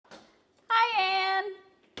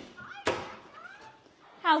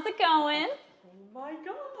How's it going? Oh my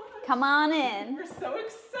God. Come on in. We're so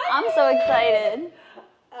excited. I'm so excited.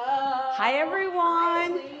 Hi,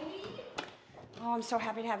 everyone. Hi, Oh, I'm so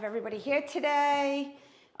happy to have everybody here today.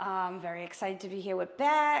 I'm very excited to be here with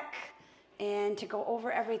Beck and to go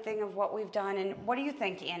over everything of what we've done. And what do you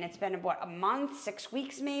think, Ann? It's been, what, a month, 6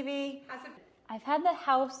 weeks maybe? I've had the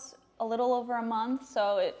house a little over a month,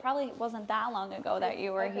 so it probably wasn't that long ago that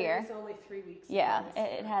you were here. It was only 3 weeks. Yeah,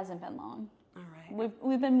 it hasn't been long. All right.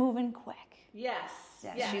 We've been moving quick. Yes.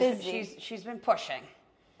 Yeah, Yes. she's been pushing.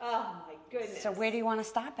 Oh my goodness. So where do you want to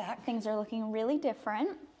stop, Beck? Things are looking really different,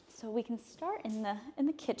 so we can start in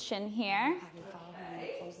the kitchen here. Have you followed her? I'm going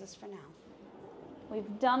to close this for now.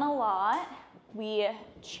 We've done a lot. We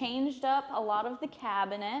changed up a lot of the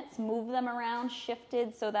cabinets, moved them around,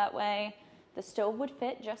 shifted so that way the stove would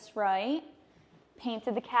fit just right.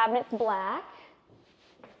 Painted the cabinets black.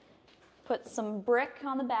 Put some brick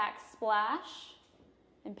on the backsplash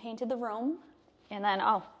and painted the room. And then,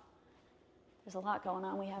 there's a lot going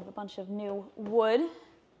on. We have a bunch of new wood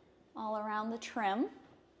all around the trim.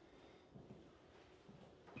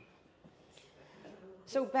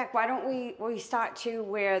 So Beck, why don't we start to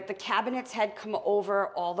where the cabinets had come over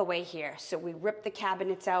all the way here. So we ripped the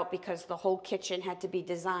cabinets out because the whole kitchen had to be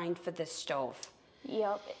designed for this stove.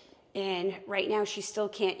 Yep. And right now she still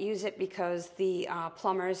can't use it because the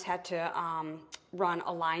plumbers had to run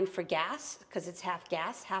a line for gas because it's half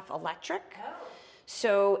gas, half electric. Oh.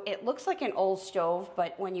 So it looks like an old stove,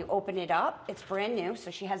 but when you open it up, it's brand new, so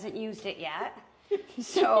she hasn't used it yet.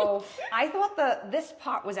 So I thought this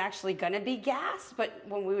part was actually going to be gas, but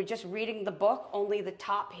when we were just reading the book, only the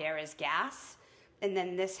top here is gas, and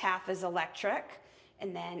then this half is electric.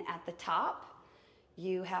 And then at the top,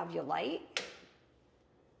 you have your light,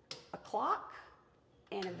 a clock,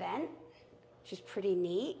 and a vent, which is pretty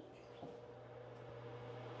neat.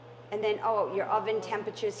 And then, your oven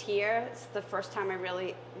temperature's here. It's the first time I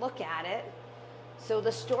really look at it. So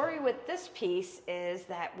the story with this piece is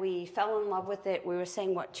that we fell in love with it. We were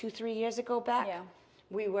saying, 2-3 years ago back? Yeah.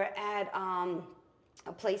 We were at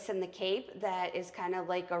a place in the Cape that is kind of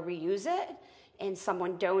like a reuse it, and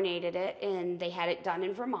someone donated it, and they had it done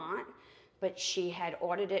in Vermont, but she had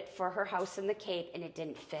ordered it for her house in the Cape, and it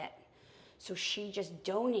didn't fit. So she just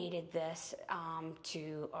donated this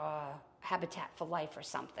to Habitat for Life or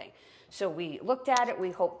something. So we looked at it,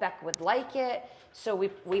 we hoped Beck would like it, so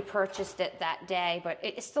we purchased it that day, but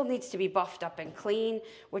it still needs to be buffed up and clean.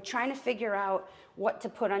 We're trying to figure out what to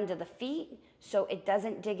put under the feet so it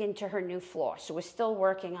doesn't dig into her new floor. So we're still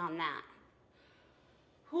working on that.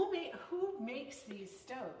 Who makes these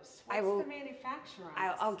stoves? What's the manufacturer on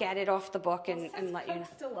this? I'll get it off the book and let you know.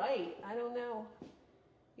 Cook's Delight. I don't know.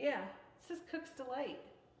 Yeah, it says Cook's Delight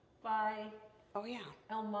by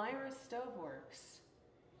Elmira Stoveworks.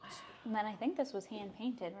 And then I think this was hand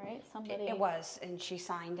painted, right? Somebody. It was, and she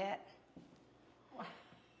signed it.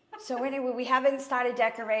 So anyway, we haven't started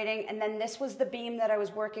decorating, and then this was the beam that I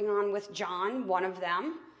was working on with John, one of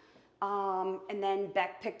them. And then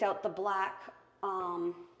Beck picked out the black,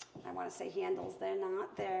 I want to say handles, they're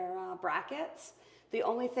not, they're brackets. The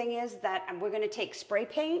only thing is that we're going to take spray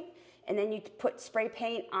paint, and then you put spray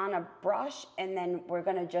paint on a brush, and then we're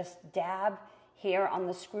going to just dab here on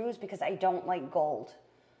the screws because I don't like gold.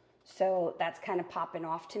 So that's kind of popping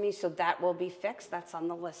off to me. So that will be fixed. That's on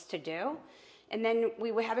the list to do. And then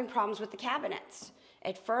we were having problems with the cabinets.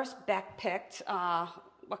 At first, Beck picked,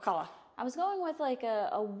 what color? I was going with like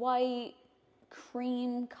a white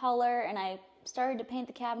cream color, and I started to paint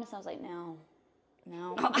the cabinets, and I was like, no,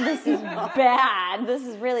 this is bad. This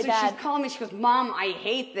is really bad. So she's calling me. She goes, Mom, I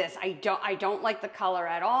hate this. I don't like the color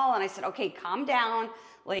at all. And I said, okay, calm down.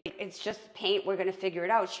 Like, it's just paint. We're going to figure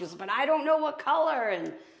it out. She goes, but I don't know what color.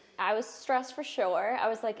 And I was stressed for sure. I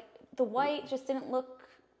was like, the white just didn't look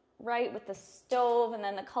right with the stove and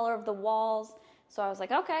then the color of the walls. So I was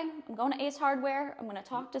like, okay, I'm going to Ace Hardware. I'm going to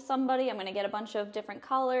talk to somebody. I'm going to get a bunch of different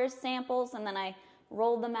colors, samples, and then I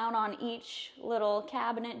rolled them out on each little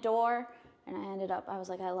cabinet door. And I was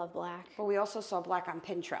like, I love black. Well, we also saw black on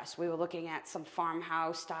Pinterest. We were looking at some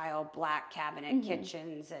farmhouse style black cabinet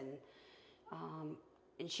kitchens, and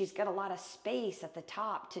she's got a lot of space at the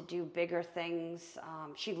top to do bigger things.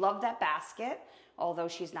 She loved that basket, although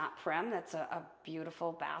she's not prim. That's a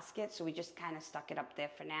beautiful basket, so we just kind of stuck it up there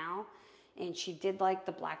for now. And she did like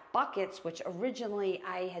the black buckets, which originally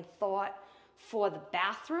I had thought for the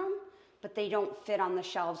bathroom, but they don't fit on the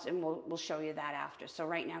shelves, and we'll show you that after. So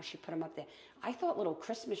right now she put them up there. I thought little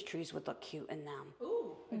Christmas trees would look cute in them.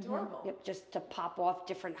 Ooh. Adorable. Yep, just to pop off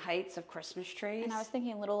different heights of Christmas trees. And I was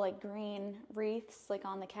thinking little like green wreaths like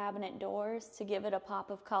on the cabinet doors to give it a pop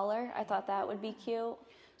of color. I thought that would be cute.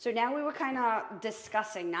 So now we were kind of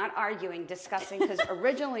discussing, not arguing, discussing, because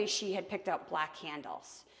originally she had picked out black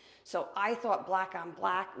handles. So I thought black on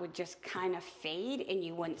black would just kind of fade and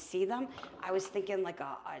you wouldn't see them. I was thinking like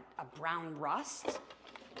a brown rust,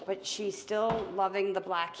 but she's still loving the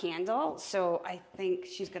black handle. So I think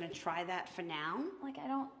she's going to try that for now. Like I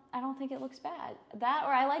don't think it looks bad. That,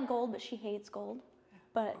 or I like gold, but she hates gold.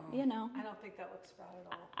 But you know, I don't think that looks bad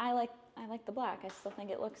at all. I like the black. I still think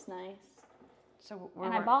it looks nice. So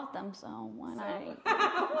and I bought them, so why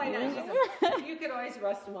not? Why not? You could always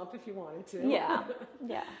rust them up if you wanted to. Yeah,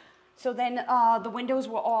 yeah. So then the windows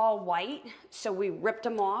were all white, so we ripped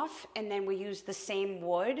them off, and then we used the same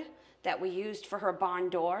wood that we used for her barn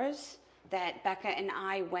doors that Becca and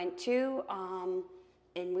I went to.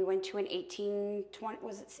 And we went to an 1820,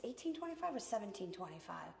 was it 1825 or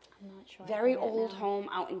 1725? I'm not sure. Very old home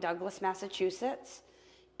out in Douglas, Massachusetts.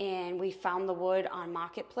 And we found the wood on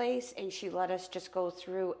Marketplace, and she let us just go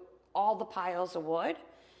through all the piles of wood.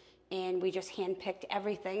 And we just handpicked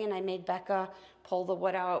everything, and I made Becca pull the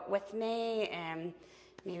wood out with me, and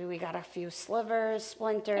maybe we got a few slivers,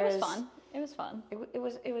 splinters. It was fun. It was fun.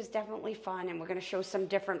 It was definitely fun, and we're going to show some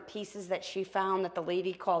different pieces that she found that the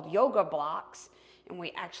lady called yoga blocks, and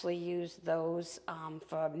we actually used those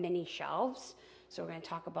for mini shelves. So we're going to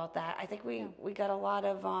talk about that. I think we got a lot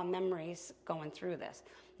of memories going through this.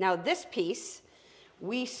 Now this piece,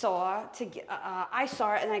 I saw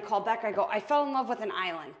it and I called Becca. I go, I fell in love with an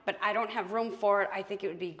island, but I don't have room for it. I think it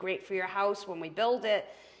would be great for your house when we build it.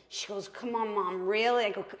 She goes, come on, Mom, really? I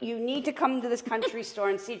go, you need to come to this country store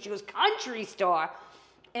and see it. She goes, country store?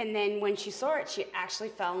 And then when she saw it, she actually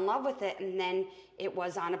fell in love with it. And then it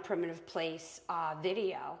was on a Primitive Place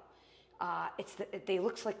video. They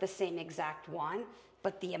looks like the same exact one,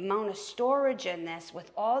 but the amount of storage in this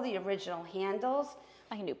with all the original handles.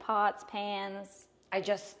 I can do pots, pans. I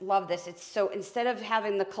just love this. It's so, instead of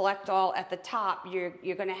having the collect all at the top, you're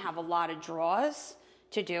going to have a lot of drawers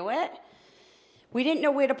to do it. We didn't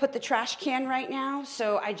know where to put the trash can right now,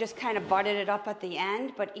 so I just kind of butted it up at the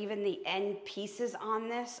end, but even the end pieces on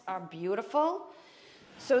this are beautiful.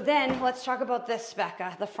 So then let's talk about this,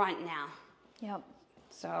 Becca, the front now. Yep.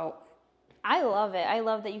 So I love it. I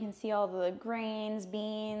love that you can see all the grains,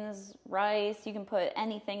 beans, rice. You can put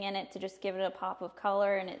anything in it to just give it a pop of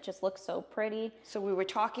color, and it just looks so pretty. So we were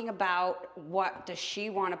talking about what does she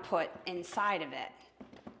want to put inside of it.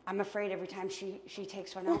 I'm afraid every time she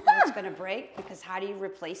takes one out that it's going to break, because how do you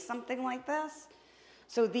replace something like this?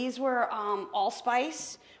 So these were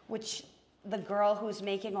allspice, which the girl who's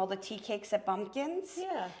making all the tea cakes at Bumpkins,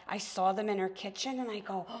 I saw them in her kitchen and I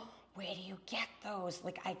go, oh, where do you get those?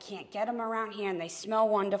 Like, I can't get them around here, and they smell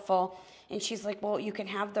wonderful. And she's like, well, you can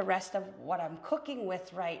have the rest of what I'm cooking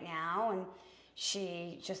with right now. And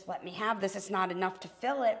she just let me have this. It's not enough to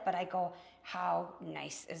fill it, but I go, how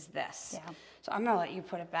nice is this? Yeah. So I'm gonna let you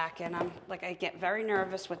put it back in. I get very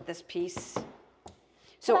nervous with this piece.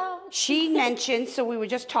 So Hello. she mentioned, so we were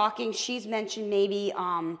just talking, she's mentioned maybe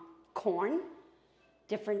corn,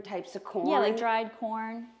 different types of corn. Yeah, like dried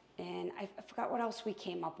corn. And I forgot what else we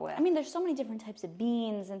came up with. I mean, there's so many different types of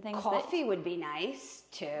beans and things. Coffee would be nice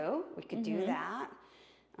too. We could do that.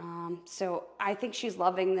 So I think she's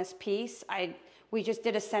loving this piece. We just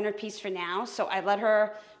did a centerpiece for now, so I let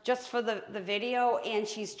her just for the video, and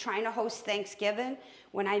she's trying to host Thanksgiving.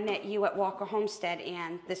 When I met you at Walker Homestead,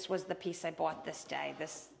 and this was the piece I bought this day,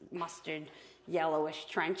 this mustard yellowish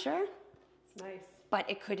trencher. It's nice. But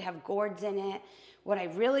it could have gourds in it. What I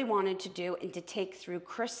really wanted to do, and to take through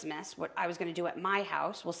Christmas, what I was going to do at my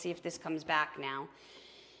house, we'll see if this comes back now,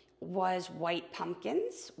 was white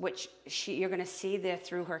pumpkins, which you're going to see there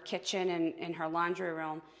through her kitchen and in her laundry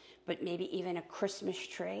room, but maybe even a Christmas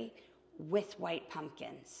tree with white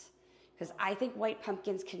pumpkins. Because I think white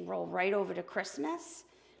pumpkins can roll right over to Christmas,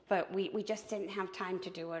 but we just didn't have time to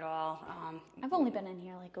do it all. I've only been in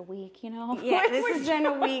here like a week, you know? Yeah, this has been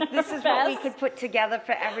a week. This is what we could put together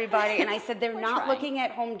for everybody. And I said, they're not looking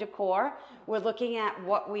at home decor. We're looking at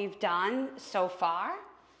what we've done so far.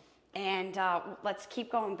 And let's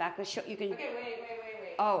keep going back. You can. Okay,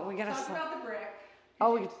 wait. Oh, we gotta talk about the brick.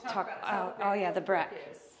 Oh, we talk. Oh, yeah, the brick.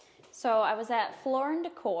 So I was at Floor and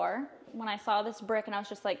Decor when I saw this brick, and I was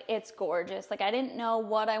just like, it's gorgeous. Like, I didn't know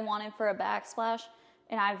what I wanted for a backsplash,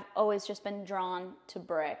 and I've always just been drawn to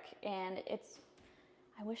brick. And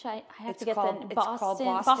I wish I have to get the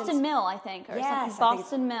Boston Mill, I think, or something.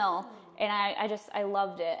 Boston Mill. And I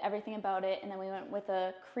loved it, everything about it. And then we went with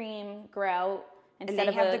a cream grout, And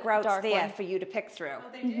they have the grouts there one. for you to pick through.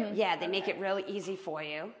 Oh, they do? Yeah, they make it really easy for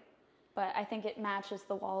you. But I think it matches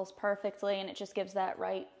the walls perfectly, and it just gives that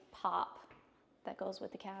right pop that goes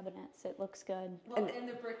with the cabinets. It looks good. Well, and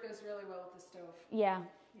the brick goes really well with the stove.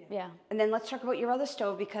 Yeah. And then let's talk about your other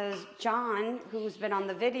stove, because John, who's been on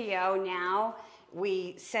the video now,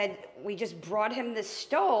 we just brought him this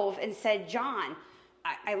stove and said, John,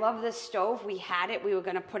 I love this stove. We had it. We were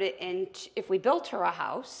going to put it in if we built her a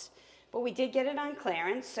house, but we did get it on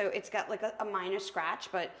clearance. So it's got like a minor scratch,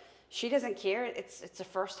 but she doesn't care. It's a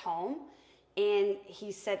first home. And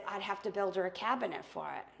he said, I'd have to build her a cabinet for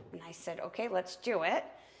it. And I said, okay, let's do it.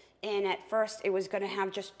 And at first it was going to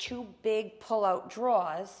have just 2 big pull-out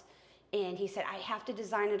drawers. And he said, I have to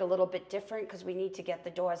design it a little bit different because we need to get the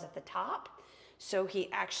doors at the top. So he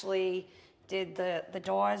actually did the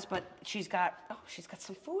doors, but she's got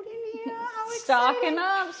some food in here. How Stocking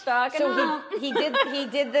exciting. up. So he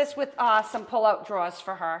did this with some pull-out drawers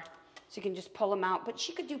for her. So you can just pull them out. But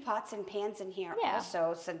she could do pots and pans in here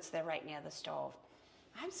also, since they're right near the stove.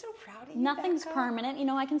 I'm so proud of you, Nothing's Becca. permanent. You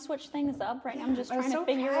know, I can switch things up. Right now, I'm just I'm trying so to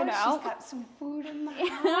figure proud. it out. She's got some food in the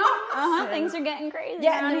house. Things are getting crazy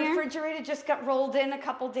Yeah, around and the here. refrigerator just got rolled in a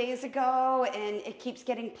couple days ago, and it keeps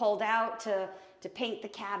getting pulled out to paint the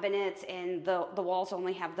cabinets, and the walls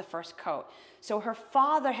only have the first coat. So her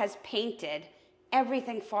father has painted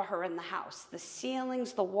everything for her in the house, the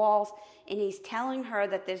ceilings, the walls, and he's telling her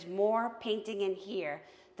that there's more painting in here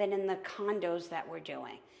than in the condos that we're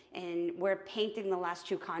doing. And we're painting the last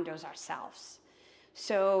 2 condos ourselves.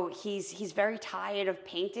 So he's very tired of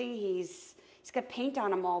painting. He's got paint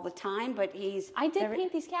on him all the time, but I did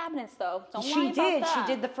paint these cabinets though. Don't lie She about did. that.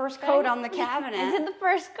 She did the first coat on the cabinet. I did the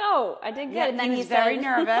first coat. I did good. Yeah, and then he was very said,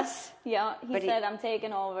 nervous. Yeah, he But said, I'm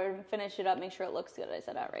taking over, finish it up, make sure it looks good. I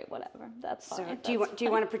said, all right, whatever. That's So fine. do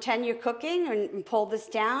you want to pretend you're cooking and pull this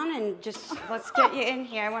down and just let's get you in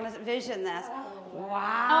here. I want to vision this.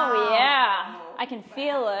 Wow. Oh, yeah. I can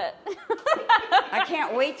feel it. I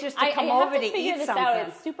can't wait just to come I have over to figure eat this something. out.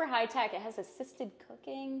 It's super high tech. It has assisted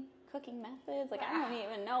cooking methods. Like, I don't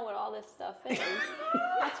even know what all this stuff is.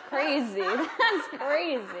 That's crazy. That's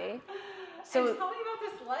crazy. So tell me about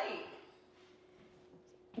this light.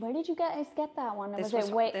 Where did you guys get that one?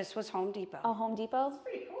 This was Home Depot. Oh, Home Depot? It's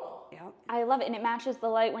pretty cool. Yep. I love it, and it matches the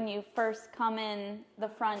light when you first come in the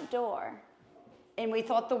front door. And we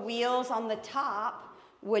thought the wheels on the top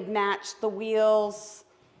would match the wheels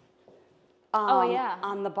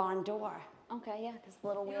on the barn door. Okay, yeah, because the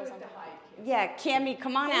little wheels on the top. Yeah, Cammie,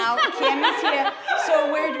 come on out. Cammie's here.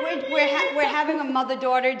 So we're having a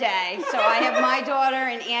mother-daughter day. So I have my daughter,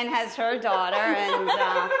 and Ann has her daughter, and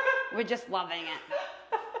we're just loving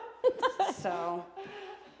it. So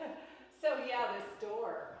yeah, this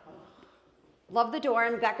door. love the door,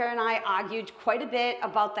 and Becca and I argued quite a bit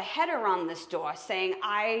about the header on this door, saying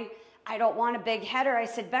I don't want a big header. I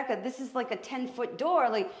said, Becca, this is like a 10-foot door.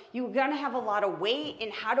 Like, you're gonna have a lot of weight,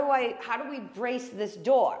 and how do we brace this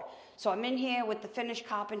door? So I'm in here with the finished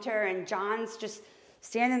carpenter, and John's just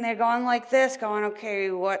standing there going like this, going, okay,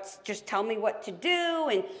 just tell me what to do.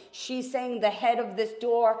 And she's saying the head of this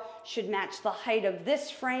door should match the height of this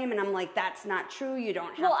frame. And I'm like, that's not true. You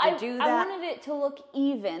don't have to do that. I wanted it to look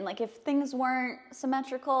even. Like, if things weren't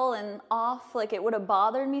symmetrical and off, like, it would have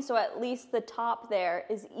bothered me. So at least the top there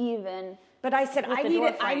is even. But I said, I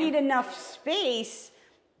need enough space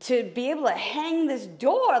to be able to hang this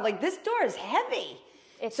door. Like, this door is heavy.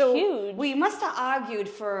 It's so huge. We must have argued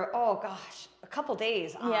for, a couple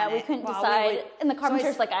days on Yeah, we it couldn't while decide. And the so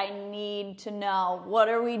carpenter's like, I need to know. What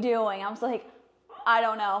are we doing? I was like, I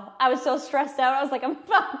don't know. I was so stressed out. I was like, I'm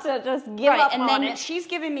about to just give up and on then it. she's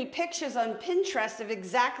giving me pictures on Pinterest of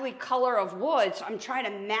exactly color of wood. So I'm trying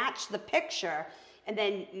to match the picture and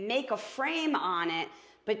then make a frame on it.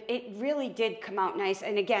 But it really did come out nice.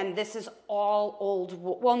 And again, this is all old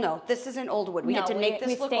wood. Well, no, this isn't old wood. We had to make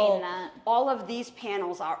this look old. That. All of these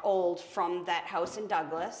panels are old from that house in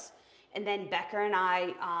Douglas. And then Becca and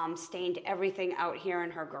I stained everything out here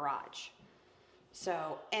in her garage.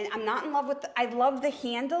 So, and I'm not in love with I love the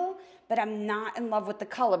handle, but I'm not in love with the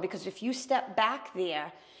color, because if you step back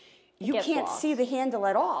there, you can't see the handle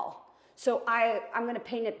at all. So I'm going to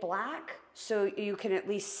paint it black so you can at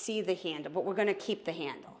least see the handle, but we're going to keep the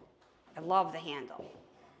handle. I love the handle.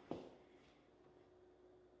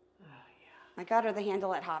 I got her the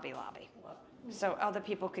handle at Hobby Lobby, so other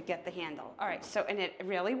people could get the handle. All right, so, and it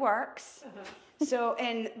really works. So,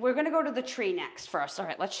 and we're going to go to the tree next first. All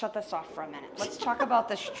right, let's shut this off for a minute. Let's talk about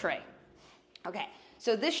this tree. Okay,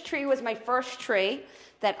 so this tree was my first tree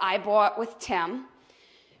that I bought with Tim.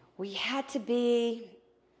 We had to be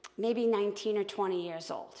maybe 19 or 20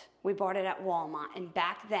 years old. We bought it at Walmart. And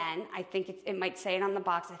back then, I think it might say it on the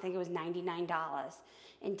box, I think it was $99.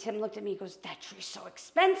 And Tim looked at me and goes, that tree's so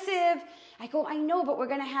expensive. I go, I know, but we're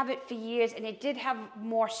going to have it for years. And it did have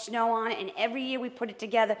more snow on it. And every year we put it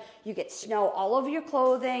together, you get snow all over your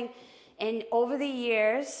clothing. And over the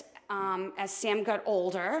years, as Sam got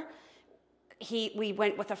older, we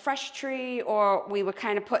went with a fresh tree, or we were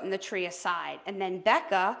kind of putting the tree aside. And then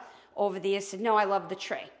Becca, over the years, said, no, I love the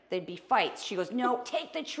tree. There'd be fights. She goes, no,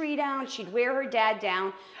 take the tree down. She'd wear her dad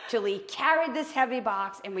down till he carried this heavy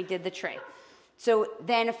box, and we did the tree. So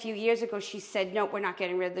then a few years ago, she said, nope, we're not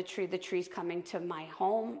getting rid of the tree. The tree's coming to my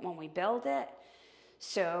home when we build it.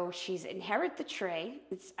 So she's inherited the tree.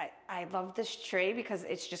 I love this tree because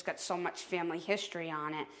it's just got so much family history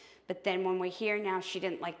on it. But then when we're here now, she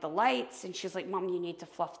didn't like the lights, and she's like, Mom, you need to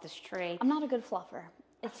fluff this tree. I'm not a good fluffer.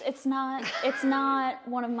 It's not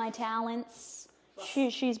one of my talents.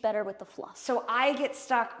 She's better with the fluff. So I get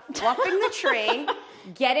stuck fluffing the tree,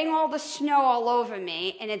 getting all the snow all over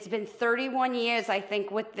me, and it's been 31 years, I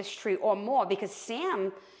think, with this tree or more, because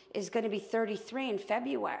Sam is going to be 33 in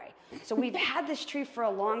February. So we've had this tree for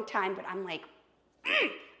a long time, but I'm like,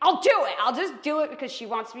 I'll do it. I'll just do it because she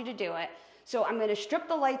wants me to do it. So I'm going to strip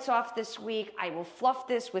the lights off this week. I will fluff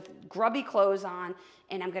this with grubby clothes on,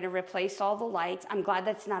 and I'm going to replace all the lights. I'm glad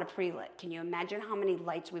that's not a pre-lit. Can you imagine how many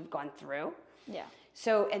lights we've gone through? Yeah.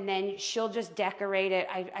 So, and then she'll just decorate it.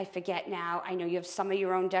 I forget now. I know you have some of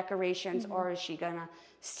your own decorations, or is she going to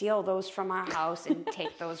steal those from our house and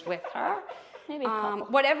take those with her? Maybe a couple.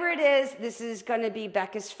 Whatever it is, this is going to be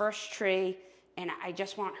Becca's first tree, and I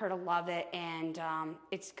just want her to love it. And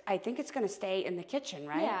I think it's going to stay in the kitchen,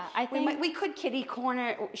 right? Yeah, I think we could kitty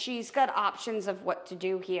corner. She's got options of what to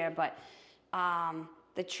do here, but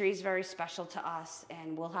the tree's very special to us,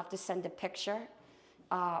 and we'll have to send a picture.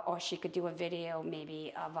 Or she could do a video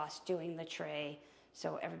maybe of us doing the tree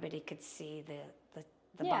so everybody could see the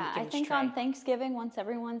yeah, I think tray. on Thanksgiving, once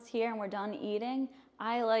everyone's here and we're done eating,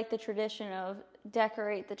 I like the tradition of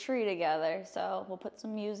decorate the tree together. So we'll put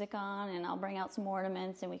some music on, and I'll bring out some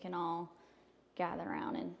ornaments, and we can all gather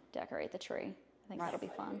around and decorate the tree. I think that'll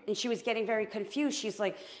be fun. And she was getting very confused. She's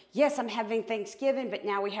like, yes, I'm having Thanksgiving, but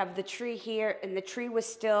now we have the tree here, and the tree was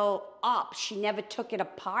still up. She never took it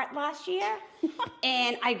apart last year.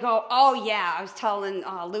 And I go, oh, yeah. I was telling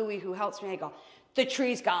Louie, who helps me, I go, the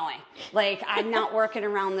tree's going. Like, I'm not working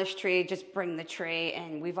around this tree. Just bring the tree.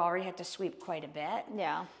 And we've already had to sweep quite a bit.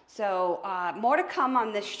 Yeah. So more to come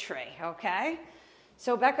on this tree, okay?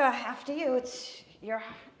 So, Becca, after you, it's your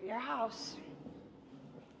house.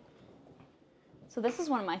 So this is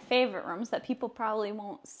one of my favorite rooms that people probably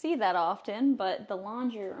won't see that often, but the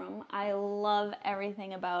laundry room, I love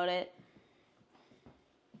everything about it.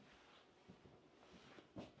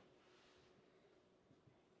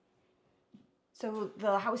 So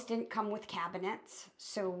the house didn't come with cabinets,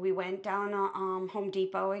 so we went down to Home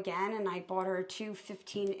Depot again, and I bought her two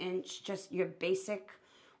 15-inch, just your basic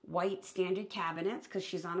white standard cabinets, because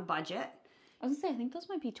she's on a budget. I was going to say, I think those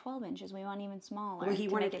might be 12 inches. We want even smaller. Well, he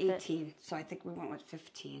wanted 18, so I think we went with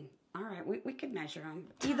 15. All right, we could measure them.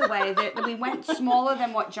 Either way, we went smaller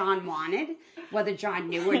than what John wanted. Whether John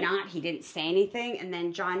knew or not, he didn't say anything. And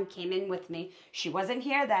then John came in with me. She wasn't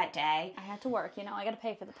here that day. I had to work, I got to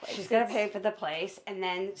pay for the place. She's got to pay for the place. And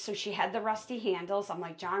then, so she had the rusty handles. I'm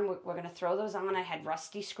like, John, we're going to throw those on. I had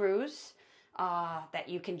rusty screws that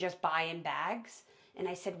you can just buy in bags. And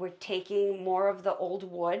I said, we're taking more of the old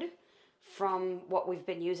wood from what we've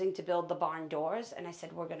been using to build the barn doors, and I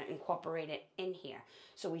said we're going to incorporate it in here.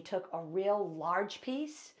 So we took a real large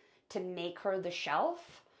piece to make her the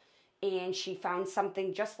shelf, and she found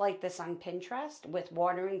something just like this on Pinterest with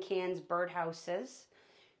watering cans, birdhouses.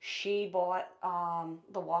 She bought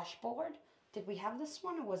the washboard. Did we have this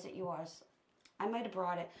one, or was it yours? I might have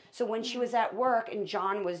brought it. So when she was at work and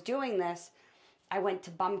John was doing this, I went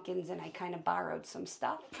to Bumpkins and I kind of borrowed some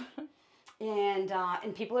stuff.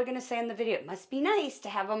 And people are going to say in the video, it must be nice to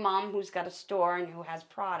have a mom who's got a store and who has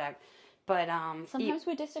product. But sometimes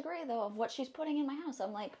we disagree, though, of what she's putting in my house.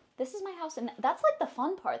 I'm like, this is my house. And that's like the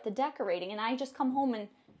fun part, the decorating. And I just come home and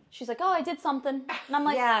she's like, oh, I did something. And I'm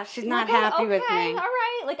like, yeah, she's not happy with me. All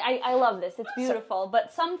right. Like, I love this. It's beautiful.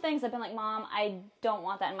 But some things I've been like, Mom, I don't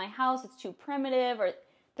want that in my house. It's too primitive. Or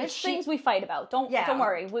there's things we fight about. Don't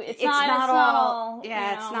worry. It's not all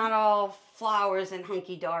it's not all flowers and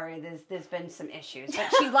hunky-dory. There's been some issues. But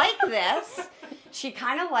she liked this. She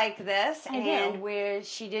kind of liked this. Where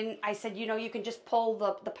she didn't, I said, you can just pull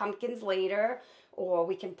the pumpkins later, or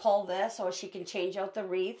we can pull this, or she can change out the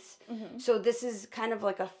wreaths. Mm-hmm. So this is kind of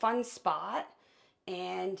like a fun spot.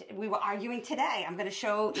 And we were arguing today. I'm going to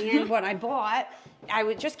show Ian what I bought.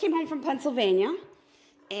 I just came home from Pennsylvania.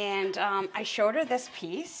 And I showed her this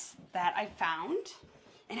piece that I found.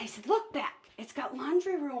 And I said, look, Beck, it's got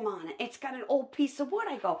laundry room on it. It's got an old piece of wood.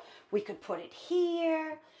 I go, we could put it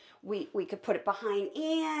here. We could put it behind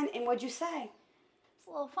Ann. And what'd you say? It's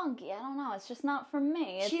a little funky. I don't know. It's just not for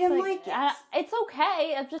me. She didn't like it. It's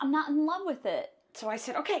okay. I'm not in love with it. So I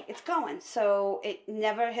said, okay, it's going. So it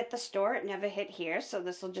never hit the store. It never hit here. So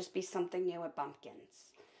this will just be something new at Bumpkins.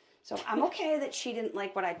 So I'm okay that she didn't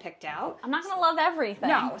like what I picked out. I'm not going to love everything.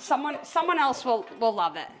 No, someone else will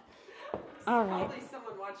love it. All right. Probably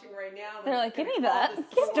someone watching right now. They're like, give me that. Give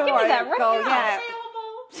me Store. that right now.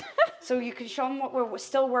 Yeah. So you can show them what we're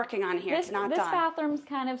still working on here. It's not this done. bathroom's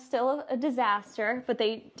kind of still a disaster, but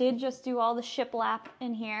they did just do all the shiplap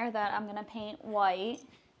in here that I'm going to paint white.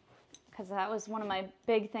 Because that was one of my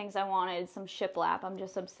big things I wanted, some shiplap. I'm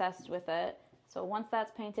just obsessed with it. So once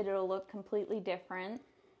that's painted, it'll look completely different.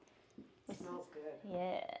 It smells good.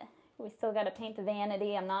 Yeah. We still got to paint the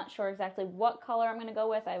vanity. I'm not sure exactly what color I'm going to go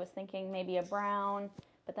with. I was thinking maybe a brown.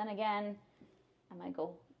 But then again,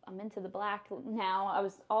 I'm into the black now. I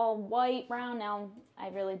was all white, brown. Now I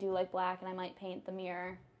really do like black, and I might paint the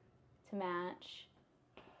mirror to match.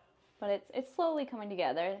 But it's slowly coming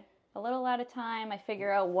together. A little at a time, I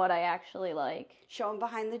figure out what I actually like. Show them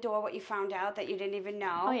behind the door what you found out that you didn't even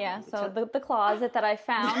know. Oh yeah, so the closet that I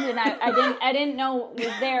found, and I didn't know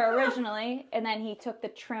was there originally, and then he took the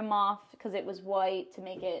trim off because it was white to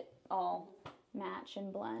make it all match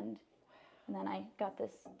and blend. And then I got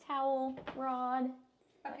this towel rod.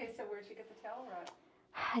 Okay, so where'd you get the towel rod?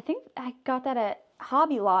 I think I got that at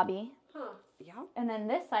Hobby Lobby. Huh. Yeah. And then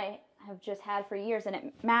this I have just had for years, and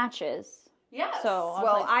it matches. Yes. So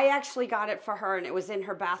I actually got it for her, and it was in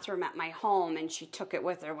her bathroom at my home, and she took it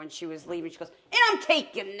with her when she was leaving. She goes, and I'm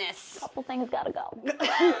taking this. Couple things gotta go.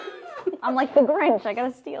 I'm like the Grinch. I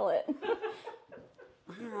gotta steal it.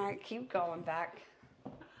 All right, keep going back.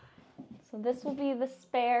 So this will be the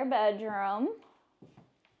spare bedroom.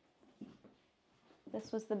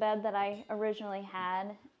 This was the bed that I originally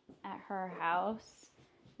had at her house.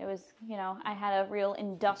 It was, I had a real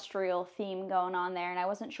industrial theme going on there, and I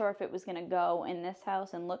wasn't sure if it was going to go in this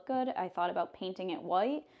house and look good. I thought about painting it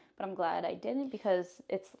white, but I'm glad I didn't because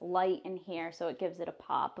it's light in here, so it gives it a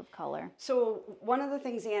pop of color. So one of the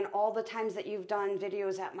things, Ann, all the times that you've done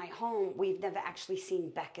videos at my home, we've never actually seen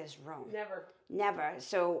Becca's room. Never.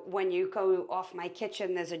 So when you go off my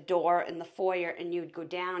kitchen, there's a door in the foyer, and you'd go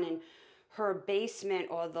down, and her basement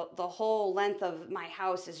or the whole length of my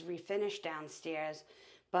house is refinished downstairs.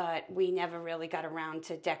 But we never really got around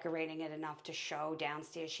to decorating it enough to show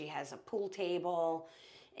downstairs. She has a pool table,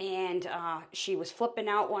 and she was flipping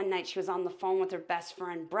out one night. She was on the phone with her best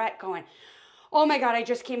friend, Brett, going, oh my God, I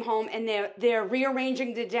just came home, and they're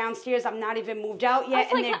rearranging the downstairs. I'm not even moved out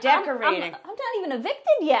yet, and they're decorating. I'm not even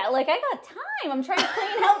evicted yet. Like, I got time. I'm trying to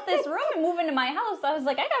clean out this room and move into my house. I was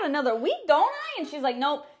like, I got another week, don't I? And she's like,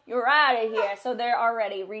 nope, you're out of here. So they're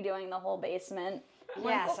already redoing the whole basement.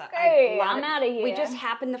 Yes, okay, I'm out of here. We just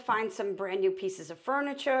happened to find some brand new pieces of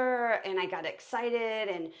furniture, and I got excited,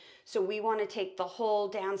 and so we want to take the whole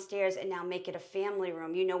downstairs and now make it a family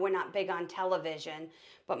room. We're not big on television,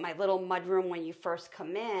 but my little mudroom, when you first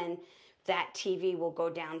come in, that TV will go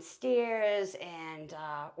downstairs, and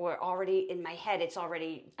we're already, in my head, it's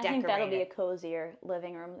already decorated. I think that'll be a cozier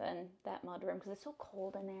living room than that mudroom, because it's so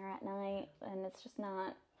cold in there at night, and it's just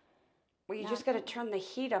not... Well, you just got to turn the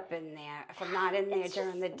heat up in there if I'm not in there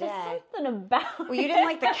during the day. There's something about Well, you didn't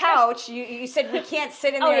like the couch. You said we can't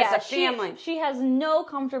sit in there as a family. She has no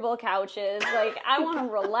comfortable couches. Like, I want to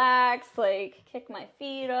relax, like, kick my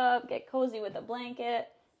feet up, get cozy with a blanket.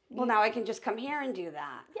 Well, now I can just come here and do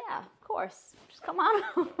that. Yeah, of course. Just come on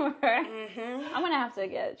over. Mm-hmm. I'm going to have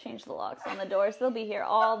to change the locks on the doors. They'll be here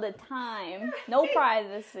all the time. No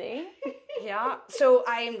privacy. Yeah. So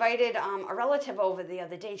I invited a relative over the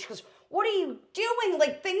other day, and she goes, what are you doing?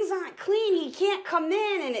 Like, things aren't clean. He can't come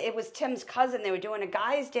in. And it was Tim's cousin. They were doing a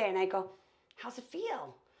guy's day. And I go, how's it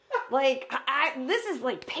feel? Like, this is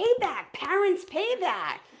like payback, parents'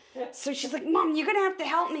 payback. So she's like, Mom, you're going to have to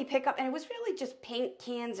help me pick up. And it was really just paint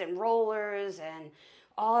cans and rollers and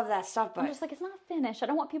all of that stuff. But I'm just like, it's not finished. I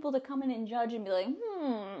don't want people to come in and judge and be like,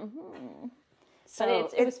 So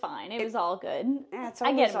but it was fine. It was all good. Yeah, it's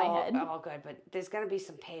I get in my head. all good, but there's going to be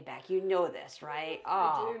some payback. You know this, right?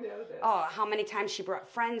 I do know this. Oh, how many times she brought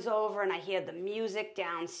friends over, and I hear the music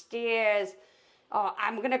downstairs. Oh,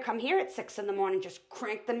 I'm going to come here at 6 in, just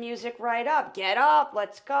crank the music right up. Get up,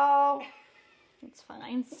 let's go. It's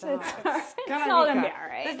fine. So it's all going to be all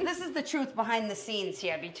right. This is the truth behind the scenes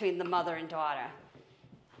here between the mother and daughter.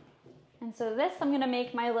 And so this, I'm going to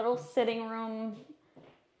make my little sitting room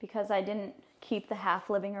because I didn't keep the half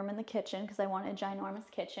living room in the kitchen because I wanted a ginormous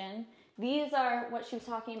kitchen. These are what she was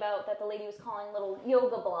talking about that the lady was calling little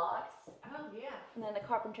yoga blocks. Oh, yeah. And then the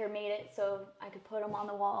carpenter made it so I could put them on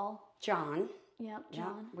the wall. John. Yep,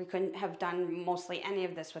 John. We couldn't have done mostly any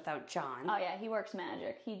of this without John. Oh yeah, he works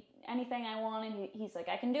magic. Anything I wanted, he's like,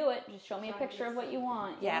 I can do it. Just show me a picture of what you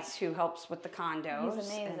want. Yes, who helps with the condos. He's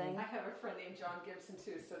amazing. I have a friend named John Gibson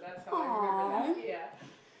too, so that's how I remember that. Yeah.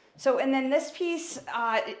 So, and then this piece,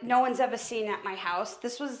 no one's ever seen at my house.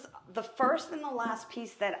 This was the first and the last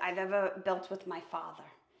piece that I've ever built with my father.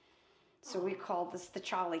 So we called this the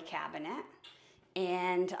Charlie cabinet.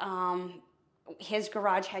 And his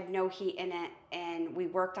garage had no heat in it, and we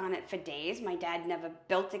worked on it for days. My dad never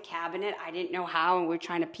built a cabinet. I didn't know how, and we were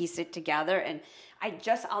trying to piece it together. And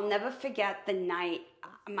I'll never forget the night.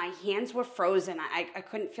 My hands were frozen. I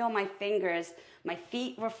couldn't feel my fingers. My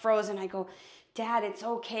feet were frozen. I go, Dad, it's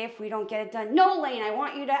okay if we don't get it done. No, Lane, I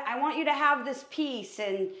want you to have this piece.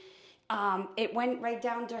 And it went right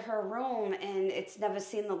down to her room, and it's never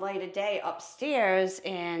seen the light of day upstairs.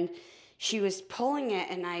 And she was pulling it,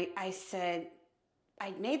 and I said,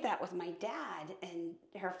 I made that with my dad. And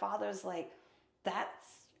her father's like,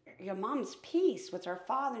 that's your mom's piece with her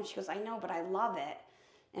father. And she goes, I know, but I love it.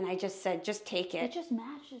 And I just said, just take it. It just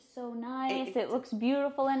matches so nice. It looks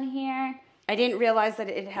beautiful in here. I didn't realize that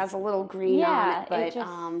it has a little green on it, but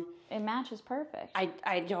it matches perfect.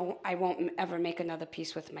 I won't ever make another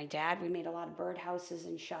piece with my dad. We made a lot of birdhouses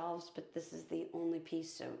and shelves, but this is the only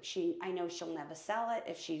piece. So I know she'll never sell it.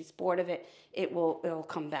 If she's bored of it, it'll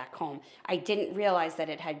come back home. I didn't realize that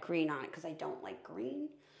it had green on it because I don't like green,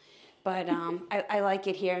 but I like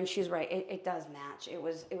it here. And she's right. It does match. It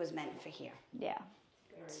was meant for here. Yeah.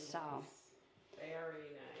 So. Very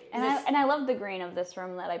nice. And I love the green of this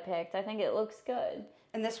room that I picked. I think it looks good.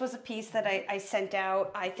 And this was a piece that I sent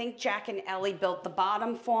out. I think Jack and Ellie built the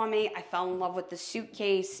bottom for me. I fell in love with the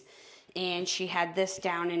suitcase, and she had this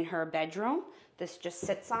down in her bedroom. This just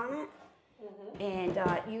sits on it. Mm-hmm.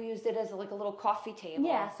 And you used it as like a little coffee table.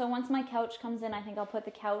 Yeah, so once my couch comes in, I think I'll put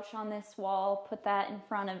the couch on this wall, put that in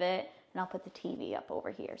front of it, and I'll put the TV up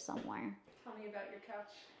over here somewhere. Tell me about your couch.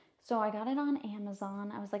 So I got it on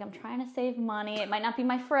Amazon. I was like, I'm trying to save money. It might not be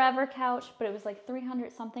my forever couch, but it was like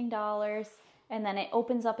 $300 something. And then it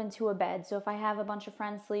opens up into a bed. So if I have a bunch of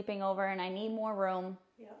friends sleeping over and I need more room,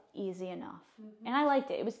 easy enough. Mm-hmm. And I liked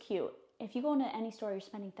it. It was cute. If you go into any store, you're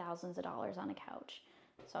spending thousands of dollars on a couch.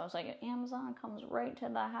 So I was like, Amazon comes right to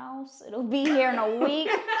the house. It'll be here in a week.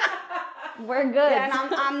 We're good. Yeah,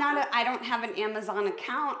 and I don't have an Amazon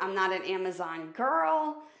account. I'm not an Amazon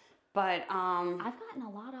girl. But I've gotten a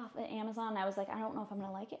lot off of Amazon. I was like, I don't know if I'm going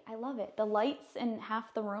to like it. I love it. The lights in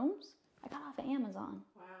half the rooms, I got off of Amazon.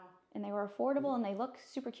 Wow. And they were affordable, and they look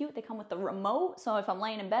super cute. They come with the remote, so if I'm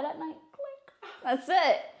laying in bed at night, click. That's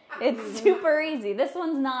it. It's super easy. This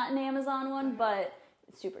one's not an Amazon one, but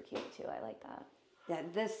it's super cute too. I like that. Yeah,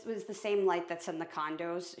 this was the same light that's in the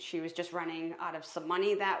condos. She was just running out of some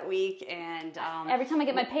money that week, and every time I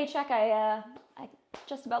get my paycheck, I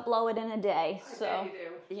just about blow it in a day. So I bet you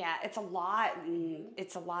do. Yeah, it's a lot, and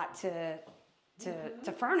it's a lot to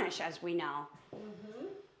furnish, as we know. Mm-hmm.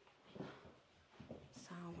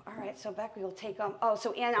 So, all right, so Becca, we'll take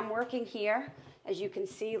so Ann, I'm working here, as you can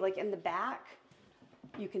see, like in the back.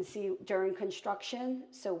 You can see during construction,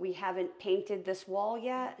 so we haven't painted this wall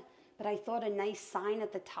yet, but I thought a nice sign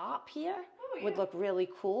at the top here would look really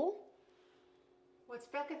cool. What's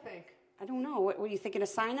Becca think? I don't know. What were you thinking? A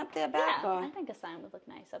sign up there, Becca? Yeah, I think a sign would look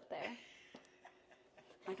nice up there.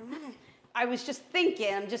 I don't know. I was just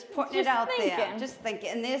thinking. I'm just putting it out there. Just thinking.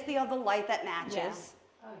 And there's the other light that matches.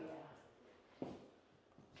 Yeah. Oh, yeah.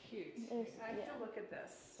 Cute. I have to look at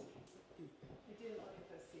this. I didn't look at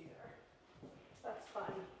this either. That's fun.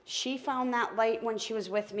 She found that light when she was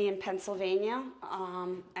with me in Pennsylvania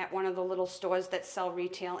at one of the little stores that sell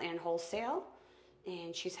retail and wholesale.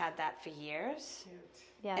 And she's had that for years. Cute.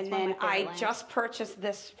 Yeah, and then I just purchased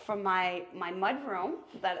this for my mud room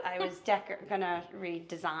that I was gonna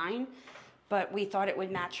redesign, but we thought it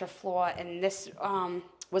would match her floor. And this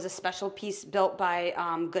was a special piece built by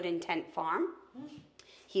Good Intent Farm.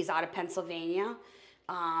 He's out of Pennsylvania.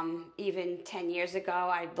 Even 10 years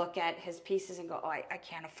ago, I'd look at his pieces and go, oh, I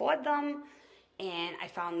can't afford them. And I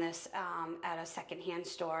found this at a secondhand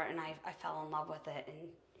store, and I fell in love with it, and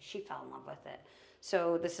she fell in love with it.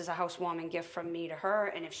 So this is a housewarming gift from me to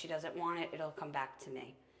her, and if she doesn't want it, it'll come back to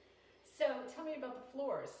me. So tell me about the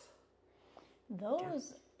floors.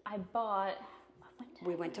 Those I bought.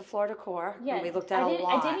 We went to Florida Core, yeah, and we looked at a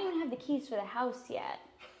lot. I didn't even have the keys for the house yet,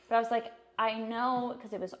 but I was like, I know,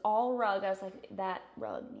 because it was all rug. I was like, that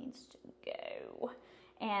rug needs to go.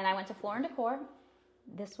 And I went to Floor & Decor.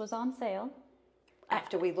 This was on sale.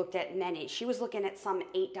 after we looked at many. She was looking at some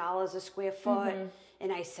 $8 a square foot.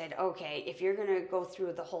 And I said, okay, if you're going to go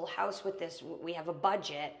through the whole house with this, we have a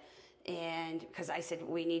budget. And because I said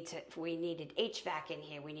we needed HVAC in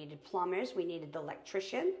here, we needed plumbers, we needed the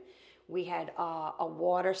electrician, we had a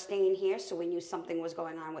water stain here, so we knew something was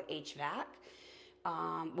going on with HVAC.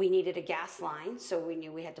 We needed a gas line, so we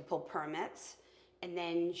knew we had to pull permits. And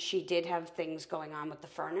then she did have things going on with the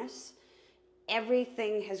furnace.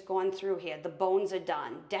 Everything has gone through here. The bones are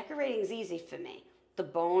done. Decorating's easy for me. The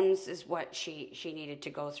bones is what she needed to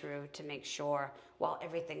go through to make sure while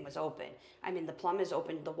everything was open. I mean, the plumbers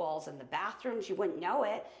opened the walls in the bathrooms. You wouldn't know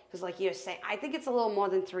it because, like you're saying, I think it's a little more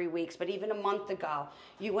than 3 weeks, but even a month ago,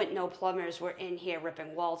 you wouldn't know plumbers were in here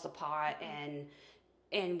ripping walls apart,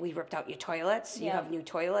 and we ripped out your toilets. You have new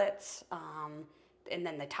toilets, and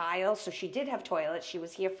then the tiles. So she did have toilets. She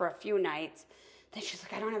was here for a few nights. Then she's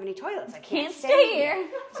like, I don't have any toilets. I can't stay here.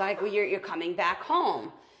 So I'm like, well, you're coming back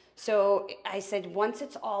home. So I said, once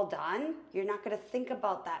it's all done, you're not going to think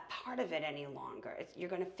about that part of it any longer. You're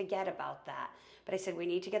going to forget about that. But I said, we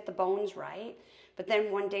need to get the bones right. But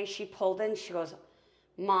then one day she pulled in, she goes,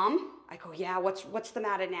 Mom? I go, yeah, what's the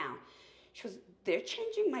matter now? She goes, they're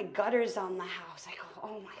changing my gutters on the house. I go,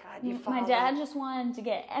 oh my God, your father. My dad just wanted to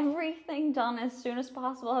get everything done as soon as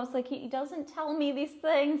possible. I was like, he doesn't tell me these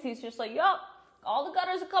things. He's just like, yup, all the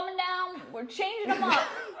gutters are coming down. We're changing them up.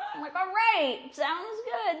 I'm like, all right, sounds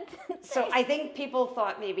good. So I think people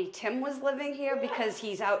thought maybe Tim was living here because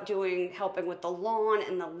he's out helping with the lawn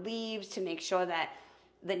and the leaves to make sure that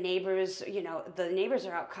the neighbors, the neighbors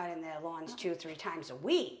are out cutting their lawns 2-3 times a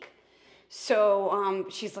week. So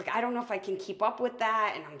she's like, I don't know if I can keep up with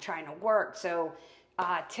that, and I'm trying to work. So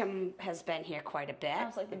Tim has been here quite a bit. I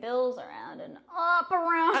was like, the bills are adding up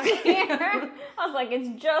around here. I was like,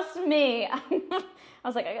 it's just me. I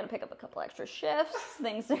was like, I got to pick up a couple extra shifts.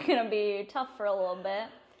 Things are going to be tough for a little bit.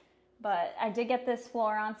 But I did get this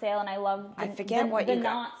floor on sale, and I love the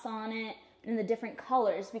knots on it and the different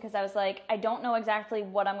colors, because I was like, I don't know exactly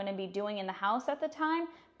what I'm going to be doing in the house at the time,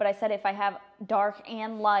 but I said if I have dark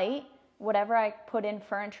and light, whatever I put in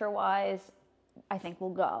furniture-wise, I think will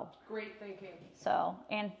go. Great thinking. So,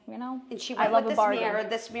 and she I went love with a bargain. mirror.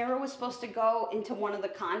 This mirror was supposed to go into one of the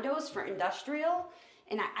condos for industrial,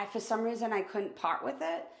 and I for some reason I couldn't part with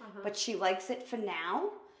it, but she likes it for now.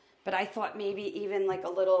 But I thought maybe even like a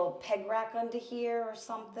little peg rack under here or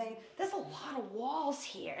something. There's a lot of walls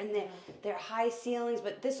here, and they're high ceilings,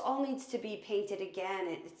 but this all needs to be painted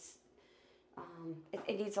again.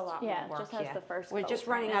 It needs a lot more work. Just has the first We're coat just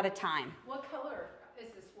running out of time. What color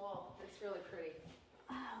is this wall? It's really pretty.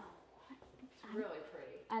 It's really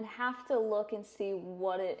pretty. I'd have to look and see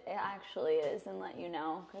what it actually is and let you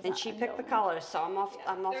know. And she picked the colors, so I'm off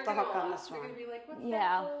the hook on this one. They're gonna be like, what's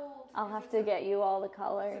that gold? I'll have to get you all the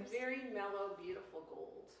colors. It's a very mellow, beautiful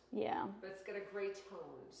gold. Yeah. But it's got a great tone,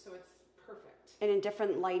 so it's perfect. And in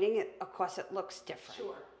different lighting, of course, it looks different.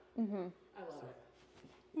 Sure. I love it.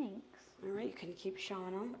 Thanks. All right, you can keep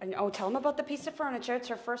showing them. And tell them about the piece of furniture. It's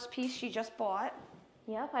her first piece she just bought.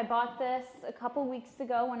 Yep, I bought this a couple weeks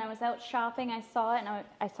ago when I was out shopping. I saw it, and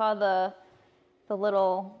I saw the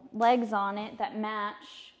little legs on it that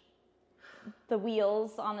match the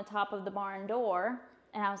wheels on the top of the barn door.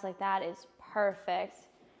 And I was like, that is perfect.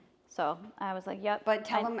 So I was like, yep. But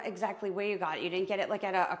tell them exactly where you got it. You didn't get it like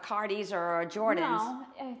at a Cardi's or a Jordan's. No,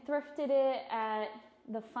 I thrifted it at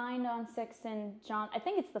the Find on 6th in I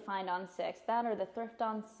think it's the Find on 6th, that or the Thrift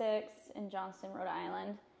on 6th in Johnston, Rhode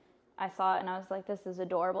Island. I saw it and I was like, this is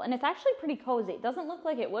adorable. And it's actually pretty cozy. It doesn't look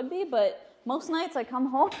like it would be, but most nights I come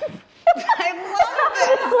home. I love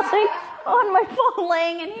it. It's like on my phone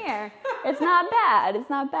laying in here. It's not bad. It's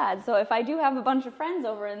not bad. So if I do have a bunch of friends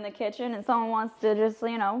over in the kitchen and someone wants to just,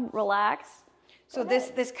 relax. So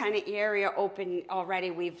this kind of area open already.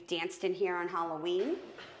 We've danced in here on Halloween.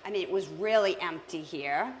 I mean, it was really empty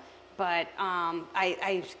here. But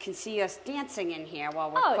I can see us dancing in here while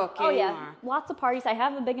we're cooking. Oh, yeah. Lots of parties. I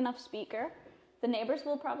have a big enough speaker. The neighbors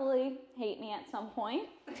will probably hate me at some point.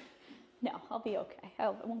 No, I'll be okay. I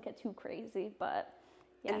won't get too crazy, but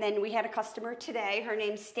yeah. And then we had a customer today. Her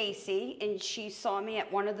name's Stacy, and she saw me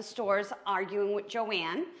at one of the stores arguing with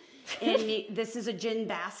Joanne. And this is a gin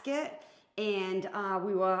basket. And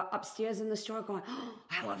we were upstairs in the store going, oh,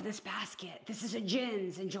 I love this basket. This is a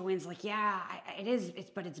gin's. And Joanne's like, yeah, it is,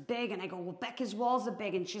 but it's big. And I go, well, Becca's walls are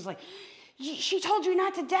big. And she's like, she told you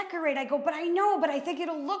not to decorate. I go, but I know, but I think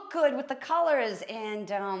it'll look good with the colors.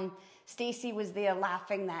 And Stacy was there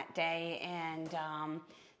laughing that day. And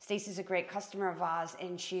Stacy's a great customer of ours.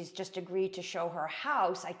 And she's just agreed to show her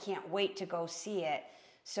house. I can't wait to go see it.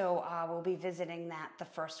 So we'll be visiting that the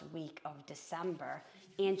first week of December.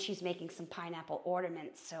 And she's making some pineapple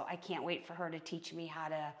ornaments, so I can't wait for her to teach me how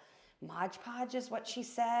to Mod Podge is what she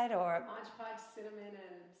said, or Mod Podge, cinnamon,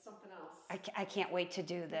 and something else. I can't wait to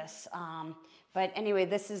do this. But anyway,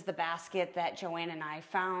 this is the basket that Joanne and I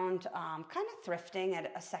found kind of thrifting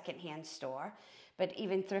at a secondhand store. But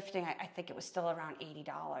even thrifting, I think it was still around $80.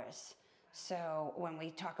 So when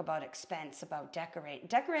we talk about expense, about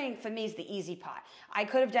decorating for me is the easy part. I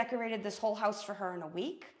could have decorated this whole house for her in a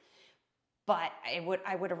week, but I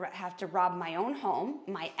would have to rob my own home,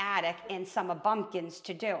 my attic, and some of bumpkins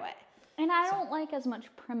to do it. And I don't like as much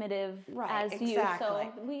primitive as exactly.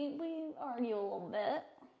 you, so we argue a little bit.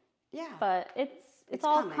 Yeah. But it's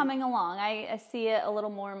all coming along. I see it a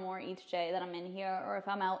little more and more each day that I'm in here, or if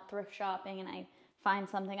I'm out thrift shopping and I find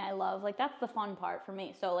something I love, like that's the fun part for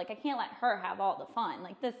me. So like I can't let her have all the fun.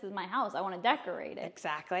 Like this is my house. I want to decorate it.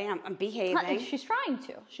 Exactly. I'm behaving. She's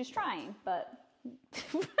trying, but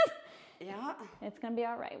yeah, it's gonna be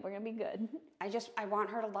all right. We're gonna be good. I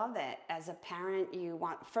want her to love it. As a parent,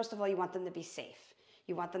 first of all, you want them to be safe.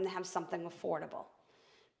 You want them to have something affordable.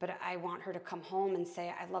 But I want her to come home and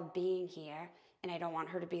say, I love being here, and I don't want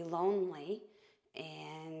her to be lonely.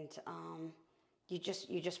 And you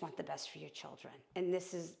just want the best for your children. And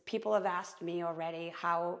people have asked me already,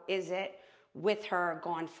 how is it with her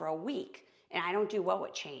gone for a week? And I don't do well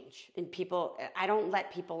with change. And I don't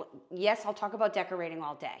let people, yes, I'll talk about decorating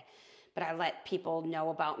all day, but I let people know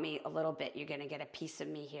about me a little bit. You're going to get a piece of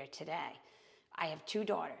me here today. I have 2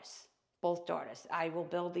 daughters, both daughters. I will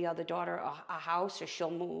build the other daughter a house, or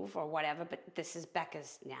she'll move or whatever, but this is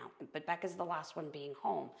Becca's now. But Becca's the last one being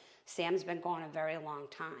home. Sam's been gone a very long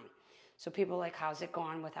time. So people are like, how's it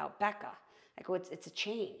going without Becca? I go, it's a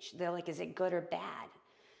change. They're like, is it good or bad?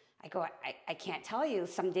 I go, I can't tell you.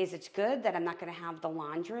 Some days it's good that I'm not going to have the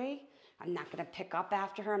laundry. I'm not going to pick up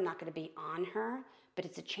after her. I'm not going to be on her. But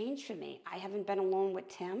it's a change for me. I haven't been alone with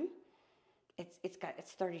Tim. It's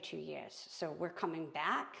 32 years. So we're coming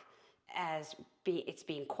back it's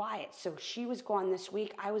being quiet. So she was gone this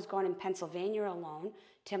week. I was gone in Pennsylvania alone.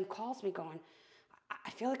 Tim calls me going, I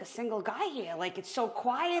feel like a single guy here. Like it's so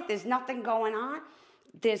quiet. There's nothing going on.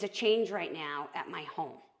 There's a change right now at my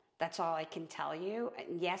home. That's all I can tell you.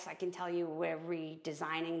 And yes, I can tell you we're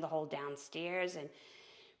redesigning the whole downstairs,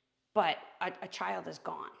 but a child is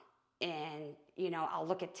gone. And, I'll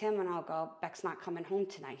look at Tim and I'll go, Beck's not coming home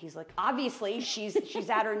tonight. He's like, obviously she's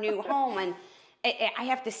at her new home. And I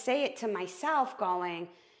have to say it to myself going,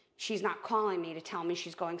 she's not calling me to tell me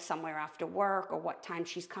she's going somewhere after work or what time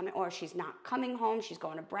she's coming, or she's not coming home. She's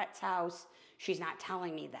going to Brett's house. She's not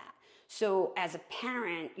telling me that. So as a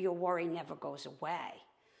parent, your worry never goes away.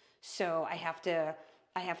 So I have to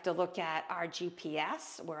look at our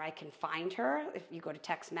GPS where I can find her. If you go to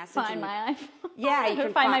text message. Find my iPhone. Yeah. You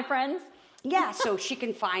can find my friends. Yeah, so she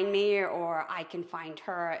can find me or I can find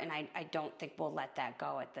her, and I don't think we'll let that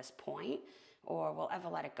go at this point, or we'll ever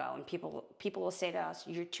let it go. And people will say to us,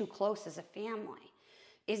 you're too close as a family.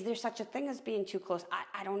 Is there such a thing as being too close?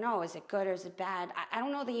 I don't know. Is it good or is it bad? I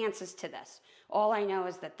don't know the answers to this. All I know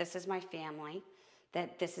is that this is my family,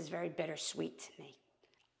 that this is very bittersweet to me.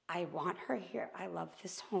 I want her here. I love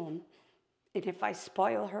this home. And if I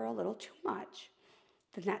spoil her a little too much,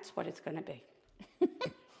 then that's what it's going to be.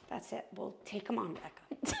 That's it. We'll take them on,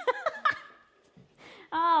 Becca.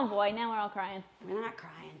 Oh, boy. Now we're all crying. We're not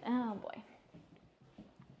crying. Oh, boy.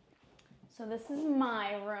 So this is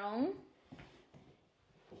my room.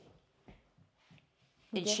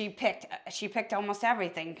 And she picked almost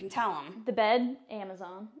everything. You can tell them. The bed,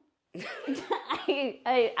 Amazon.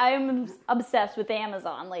 I'm obsessed with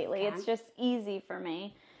Amazon lately. Okay. It's just easy for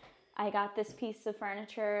me. I got this piece of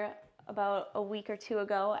furniture about a week or 2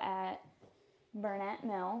 ago at Burnett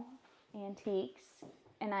Mill Antiques,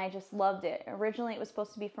 and I just loved it. Originally, it was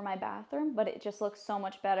supposed to be for my bathroom, but it just looks so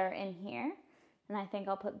much better in here. And I think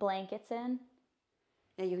I'll put blankets in.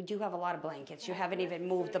 Yeah, you do have a lot of blankets. You haven't even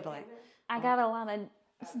moved the blanket. I got a lot of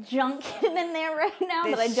junk in there right now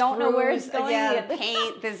that I don't know where it's going. Yeah, the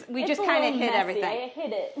paint. We just kind of hid everything. I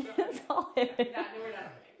hid it. That's all I hid.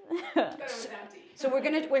 So we're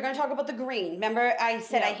gonna talk about the green. Remember, I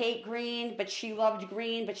said I hate green, but she loved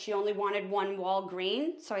green, but she only wanted one wall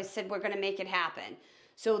green. So I said we're gonna make it happen.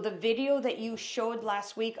 So the video that you showed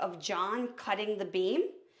last week of John cutting the beam,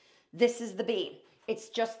 this is the beam. It's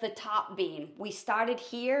just the top beam. We started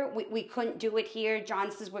here. We couldn't do it here.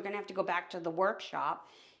 John says we're gonna have to go back to the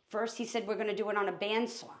workshop. First he said we're gonna do it on a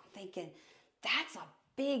bandsaw. I'm thinking, that's a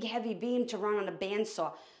big heavy beam to run on a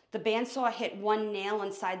bandsaw. The bandsaw hit one nail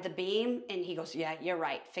inside the beam, and he goes, yeah, you're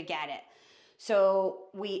right, forget it. So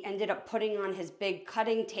we ended up putting on his big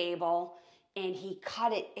cutting table, and he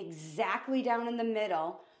cut it exactly down in the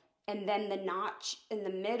middle. and then the notch in the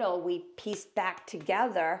middle we pieced back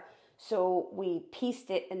together. So we pieced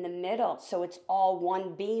it in the middle, so it's all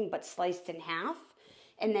one beam but sliced in half.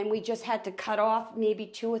 And then we just had to cut off maybe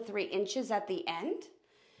 2 or 3 inches at the end.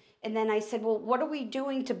 And then I said, well, what are we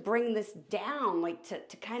doing to bring this down, like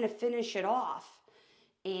to kind of finish it off?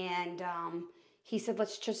 And he said,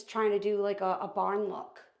 let's just try to do like a barn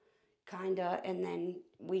look, kind of. And then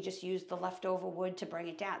we just used the leftover wood to bring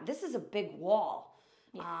it down. This is a big wall.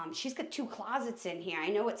 Yeah. She's got 2 closets in here. I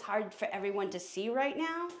know it's hard for everyone to see right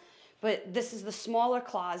now, but this is the smaller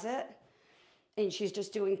closet. And she's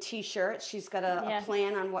just doing T-shirts. She's got a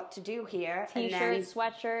plan on what to do here. T-shirts,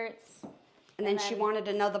 sweatshirts. And then she wanted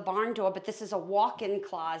another barn door, but this is a walk-in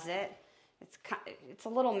closet. It's a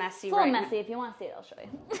little messy right now. It's a little messy. If you want to see it, I'll show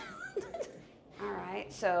you. All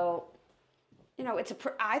right. So, you know,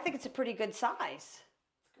 I think it's a pretty good size.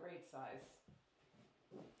 It's great size.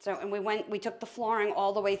 So, and we took the flooring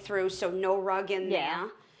all the way through, so no rug in there.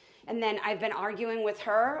 And then I've been arguing with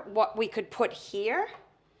her what we could put here.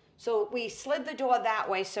 So we slid the door that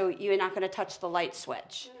way so you're not going to touch the light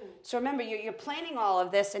switch. So remember, you're planning all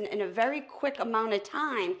of this in a very quick amount of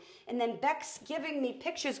time. And then Beck's giving me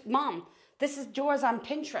pictures. Mom, this is doors on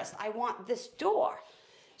Pinterest. I want this door.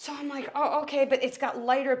 So I'm like, oh, okay, but it's got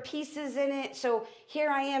lighter pieces in it. So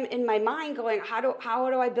here I am in my mind going, how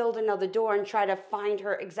do I build another door and try to find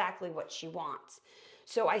her exactly what she wants?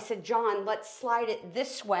 So I said, John, let's slide it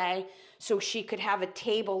this way so she could have a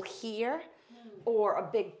table here or a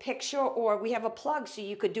big picture, or we have a plug so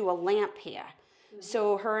you could do a lamp here.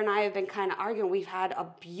 So her and I have been kind of arguing. We've had a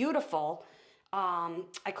beautiful,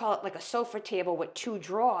 I call it like a sofa table with 2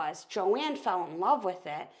 drawers. Joanne fell in love with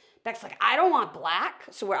it. Beck's like, I don't want black.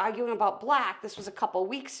 So we're arguing about black. This was a couple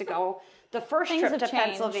weeks ago. The first trip to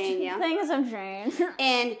Pennsylvania. Things have changed.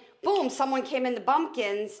 And boom, someone came in the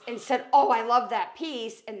Bumpkins and said, oh, I love that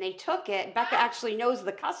piece. And they took it. Becca actually knows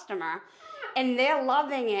the customer. And they're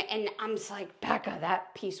loving it. And I'm just like, Becca,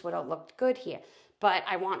 that piece would have looked good here. But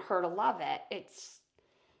I want her to love it.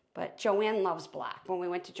 But Joanne loves black. When we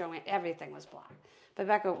went to Joanne, everything was black. But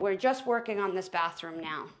Becca, we're just working on this bathroom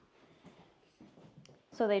now.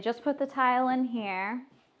 So they just put the tile in here,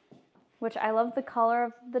 which I love the color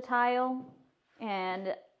of the tile.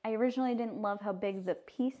 And I originally didn't love how big the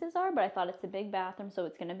pieces are, but I thought it's a big bathroom, so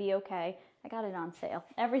it's going to be okay. I got it on sale.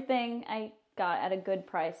 Everything I got at a good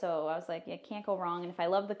price, so I was like, yeah, can't go wrong. And if I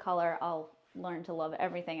love the color, I'll learn to love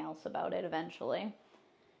everything else about it eventually.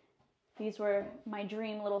 These were my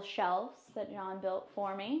dream little shelves that John built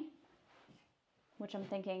for me, which I'm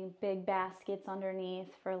thinking big baskets underneath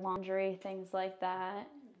for laundry, things like that.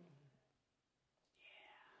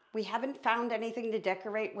 We haven't found anything to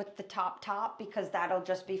decorate with the top because that'll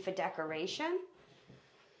just be for decoration.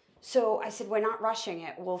 So I said, we're not rushing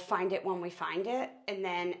it. We'll find it when we find it. And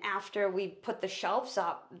then after we put the shelves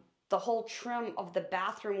up, the whole trim of the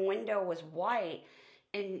bathroom window was white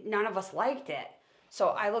and none of us liked it. So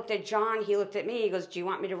I looked at John, he looked at me, he goes, do you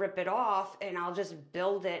want me to rip it off and I'll just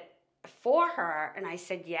build it for her? And I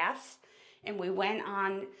said, yes. And we went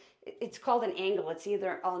on, it's called an angle. It's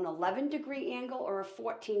either an 11-degree angle or a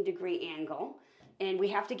 14-degree angle. And we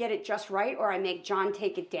have to get it just right or I make John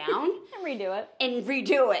take it down. And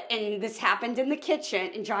redo it. And this happened in the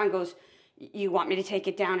kitchen. And John goes, you want me to take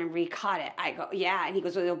it down and recut it? I go, yeah. And he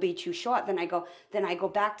goes, well, it'll be too short. Then I go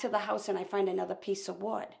back to the house and I find another piece of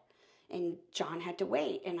wood. And John had to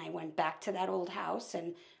wait. And I went back to that old house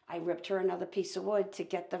and I ripped her another piece of wood to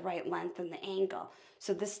get the right length and the angle.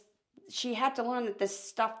 So she had to learn that this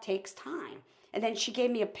stuff takes time. And then she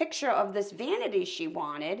gave me a picture of this vanity she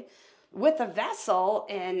wanted with a vessel.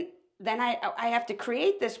 And then I have to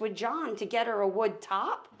create this with John to get her a wood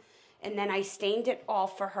top. And then I stained it all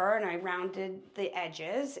for her and I rounded the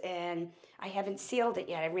edges. And I haven't sealed it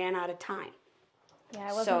yet. I ran out of time. Yeah,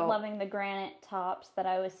 I wasn't loving the granite tops that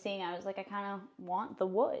I was seeing. I was like, I kind of want the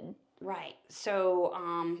wood. Right.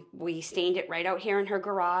 So we stained it right out here in her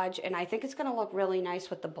garage, and I think it's going to look really nice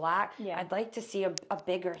with the black. Yeah. I'd like to see a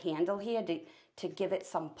bigger handle here to give it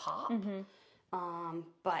some pop. Mm-hmm.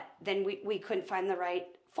 But then we couldn't find the right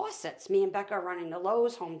faucets. Me and Becca are running to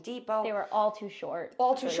Lowe's, Home Depot. They were all too short.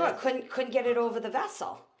 Couldn't get it over the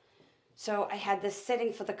vessel. So I had this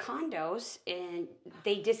sitting for the condos, and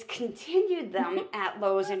they discontinued them at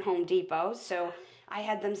Lowe's and Home Depot. So I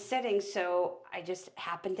had them sitting, so I just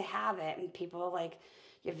happened to have it. And people are like,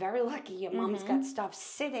 you're very lucky. Your mom's got stuff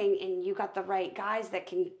sitting, and you got the right guys that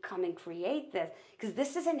can come and create this. Because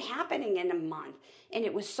this isn't happening in a month. And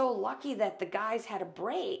it was so lucky that the guys had a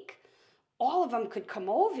break all of them could come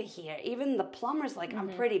over here. Even the plumber's like, I'm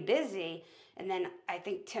pretty busy. And then I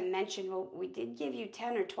think Tim mentioned, well, we did give you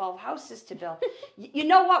 10 or 12 houses to build. You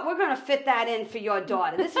know what? We're going to fit that in for your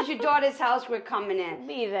daughter. This is your daughter's house. We're coming in.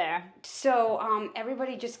 Be there. So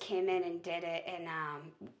everybody just came in and did it. And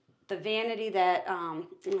the vanity that,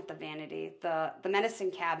 not the vanity, the medicine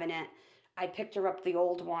cabinet, I picked her up the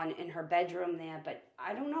old one in her bedroom there, but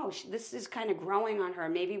I don't know. This is kind of growing on her.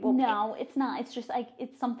 Maybe we'll. No, it's not. It's just like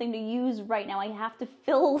it's something to use right now. I have to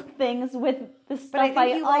fill things with the stuff But I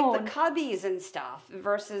think you own. like the cubbies and stuff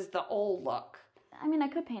versus the old look. I mean, I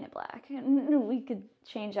could paint it black. We could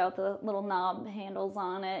change out the little knob handles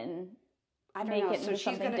on it and I don't make know. it So into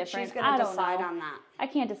something different. She's gonna I don't decide know. on that. I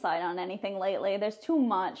can't decide on anything lately. There's too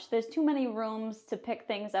much. There's too many rooms to pick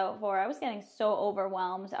things out for. I was getting so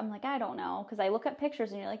overwhelmed. I'm like, I don't know. Because I look at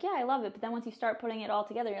pictures and you're like, yeah, I love it. But then once you start putting it all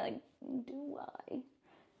together, you're like,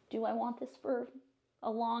 do I want this for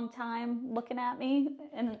a long time looking at me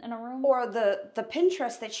in a room? Or the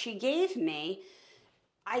Pinterest that she gave me,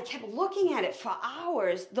 I kept looking at it for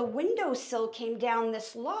hours. The windowsill came down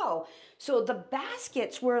this low. So the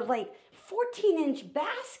baskets were like 14-inch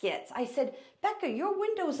baskets. I said, Becca, your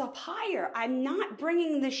window's up higher. I'm not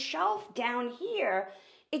bringing the shelf down here.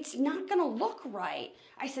 It's not going to look right.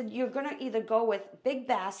 I said, you're going to either go with big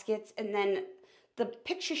baskets, and then the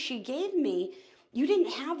picture she gave me, you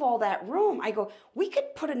didn't have all that room. I go, we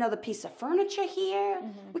could put another piece of furniture here.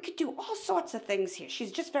 We could do all sorts of things here.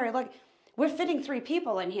 She's just very lucky. We're fitting 3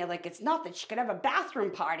 people in here like it's nothing. She could have a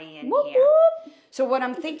bathroom party in Whoop, here. whoop. So what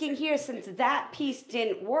I'm thinking here, since that piece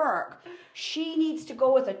didn't work, she needs to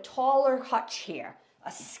go with a taller hutch here.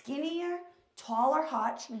 A skinnier, taller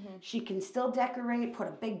hutch. She can still decorate, put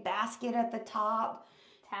a big basket at the top.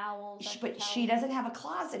 Towels. But she doesn't have a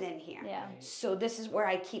closet in here. Yeah. So this is where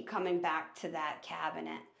I keep coming back to that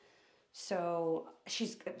cabinet. So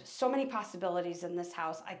she's so many possibilities in this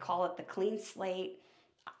house. I call it the clean slate.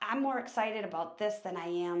 I'm more excited about this than I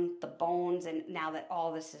am the bones, and now that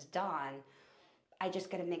all this is done, I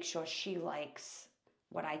just got to make sure she likes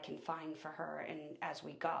what I can find for her and as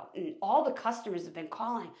we go. And all the customers have been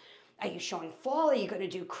calling, are you showing fall? Are you going to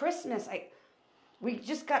do Christmas? We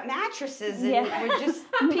just got mattresses and we're just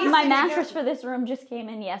My mattress for this room just came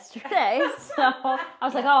in yesterday. So I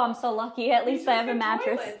was like, oh, I'm so lucky. At least I have a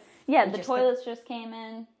mattress. Toilets. Yeah, the toilets just came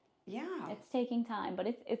in. Yeah. It's taking time, but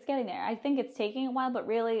it's getting there. I think it's taking a while, but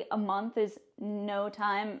really a month is no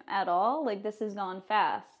time at all. Like, this has gone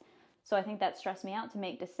fast. So I think that stressed me out to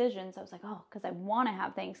make decisions. I was like, oh, because I want to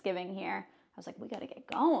have Thanksgiving here. I was like, we got to get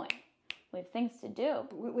going. We have things to do.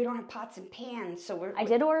 We don't have pots and pans, so I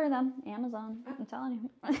did order them. Amazon. I'm telling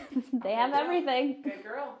you. They have everything. Good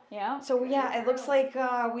girl. Yeah. So yeah, it looks like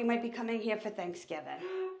we might be coming here for Thanksgiving.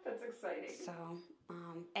 That's exciting. So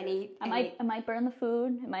I might burn the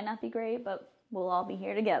food. It might not be great, but we'll all be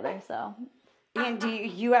here together. So. And do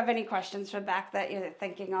you have any questions for Beck that you're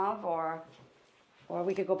thinking of, or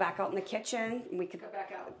we could go back out in the kitchen and we could Go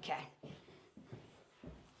back out. Okay.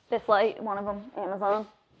 This light, one of them, Amazon.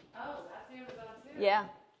 Oh, that's Amazon too. Yeah.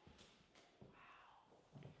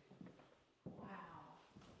 Wow.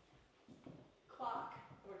 Clock.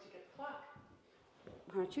 Where'd you get the clock?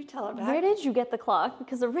 Why don't you tell her Beck? Where did you get the clock?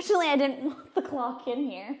 Because originally I didn't want the clock in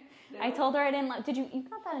here. No. I told her I didn't like. You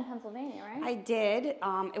got that in Pennsylvania, right? I did.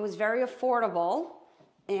 It was very affordable,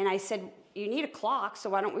 and I said, you need a clock, so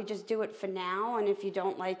why don't we just do it for now? And if you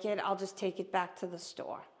don't like it, I'll just take it back to the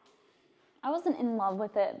store. I wasn't in love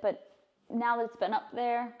with it, but now that it's been up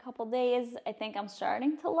there a couple days, I think I'm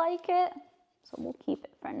starting to like it. So we'll keep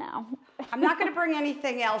it for now. I'm not going to bring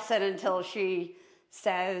anything else in until she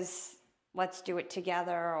says, let's do it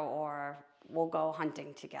together, or we'll go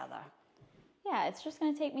hunting together. Yeah, it's just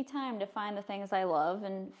going to take me time to find the things I love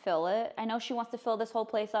and fill it. I know she wants to fill this whole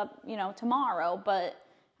place up, tomorrow, but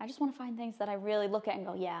I just want to find things that I really look at and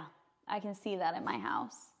go, yeah, I can see that in my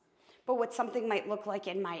house. But what something might look like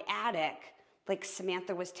in my attic, like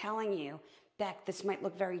Samantha was telling you, Beck, this might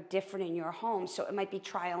look very different in your home. So it might be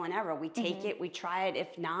trial and error. We take it, we try it.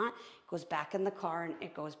 If not, it goes back in the car and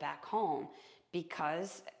it goes back home,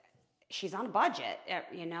 because she's on a budget.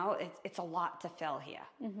 It's a lot to fill here.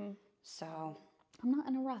 So I'm not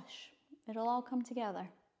in a rush. It'll all come together.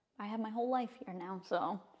 I have my whole life here now,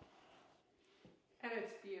 so. And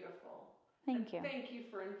it's beautiful. Thank you. Thank you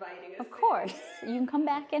for inviting us. Of course. You can come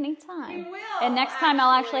back anytime. We will, And next time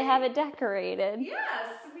I'll actually have it decorated. Yes,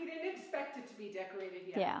 we didn't expect it to be decorated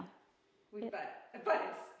yet. Yeah. But it's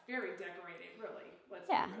very decorated, really. Let's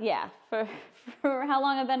be real. Yeah. For how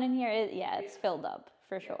long I've been in here, it's filled up,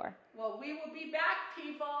 for sure. Well, we will be back,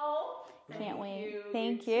 people. Can't wait. You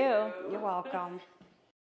Thank too. you. you're welcome.